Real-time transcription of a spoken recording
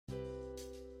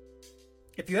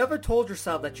If you ever told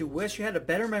yourself that you wish you had a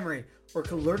better memory or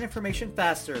could learn information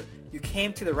faster, you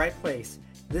came to the right place.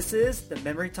 This is the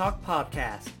Memory Talk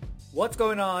Podcast. What's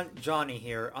going on? Johnny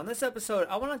here. On this episode,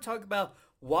 I want to talk about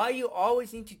why you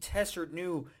always need to test your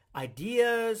new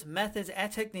ideas, methods,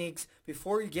 and techniques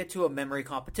before you get to a memory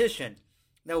competition.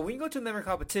 Now, when you go to a memory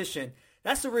competition,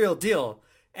 that's the real deal.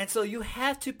 And so you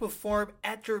have to perform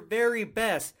at your very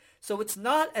best. So it's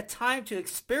not a time to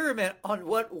experiment on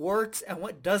what works and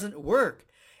what doesn't work.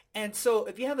 And so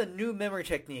if you have a new memory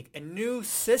technique, a new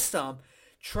system,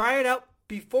 try it out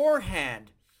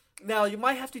beforehand. Now, you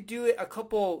might have to do it a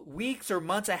couple weeks or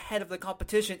months ahead of the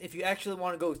competition if you actually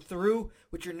want to go through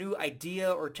with your new idea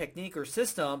or technique or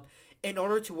system in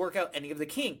order to work out any of the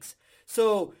kinks.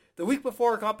 So the week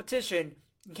before a competition,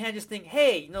 you can't just think,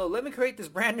 hey, let me create this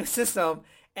brand new system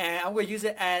and I'm going to use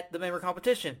it at the memory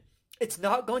competition. It's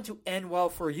not going to end well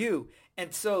for you.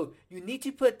 And so you need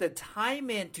to put the time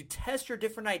in to test your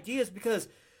different ideas, because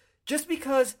just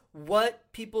because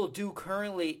what people do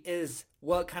currently is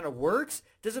what kind of works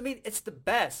doesn't mean it's the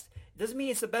best. It doesn't mean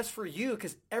it's the best for you,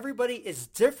 because everybody is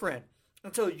different.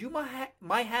 And so you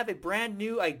might have a brand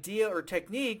new idea or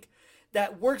technique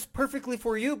that works perfectly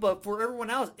for you, but for everyone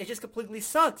else, it just completely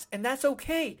sucks. And that's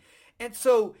okay. And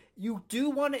so you do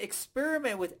want to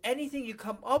experiment with anything you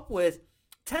come up with.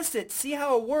 Test it, see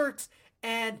how it works,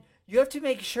 and you have to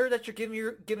make sure that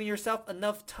you're giving yourself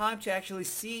enough time to actually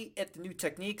see if the new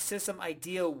technique, system,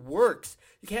 idea works.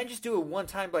 You can't just do it one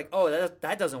time like, oh,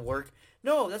 that doesn't work.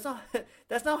 No,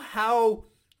 that's not how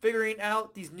figuring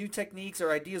out these new techniques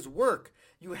or ideas work.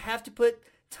 You have to put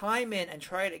time in and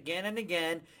try it again and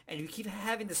again, and you keep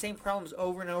having the same problems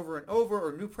over and over and over,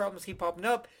 or new problems keep popping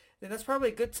up, then that's probably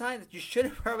a good sign that you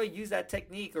should probably use that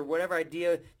technique or whatever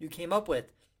idea you came up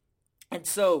with. And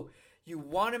so you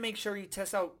want to make sure you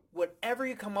test out whatever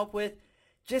you come up with.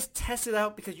 Just test it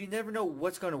out, because you never know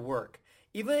what's going to work.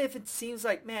 Even if it seems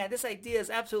like, man, this idea is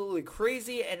absolutely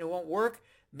crazy and it won't work,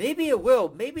 maybe it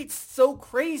will. Maybe it's so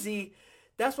crazy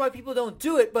that's why people don't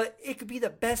do it, but it could be the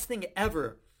best thing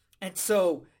ever. And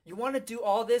so you want to do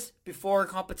all this before a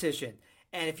competition.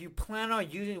 And if you plan on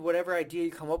using whatever idea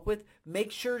you come up with,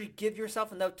 make sure to give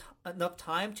yourself enough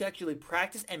time to actually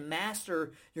practice and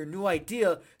master your new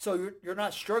idea, so you're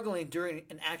not struggling during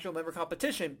an actual memory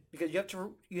competition. Because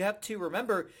you have to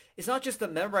remember, it's not just the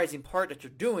memorizing part that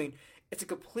you're doing. It's a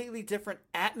completely different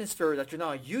atmosphere that you're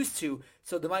not used to,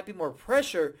 so there might be more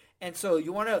pressure. And so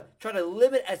you want to try to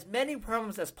limit as many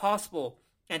problems as possible.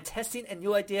 And testing a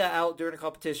new idea out during a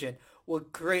competition will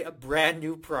create a brand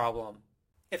new problem.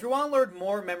 If you want to learn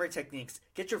more memory techniques,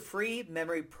 get your free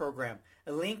memory program.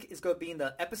 A link is going to be in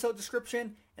the episode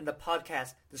description and the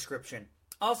podcast description.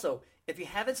 Also, if you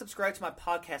haven't subscribed to my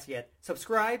podcast yet,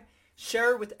 subscribe,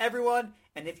 share it with everyone,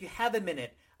 and if you have a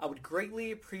minute, I would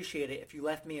greatly appreciate it if you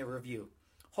left me a review.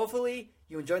 Hopefully,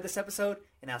 you enjoyed this episode,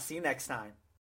 and I'll see you next time.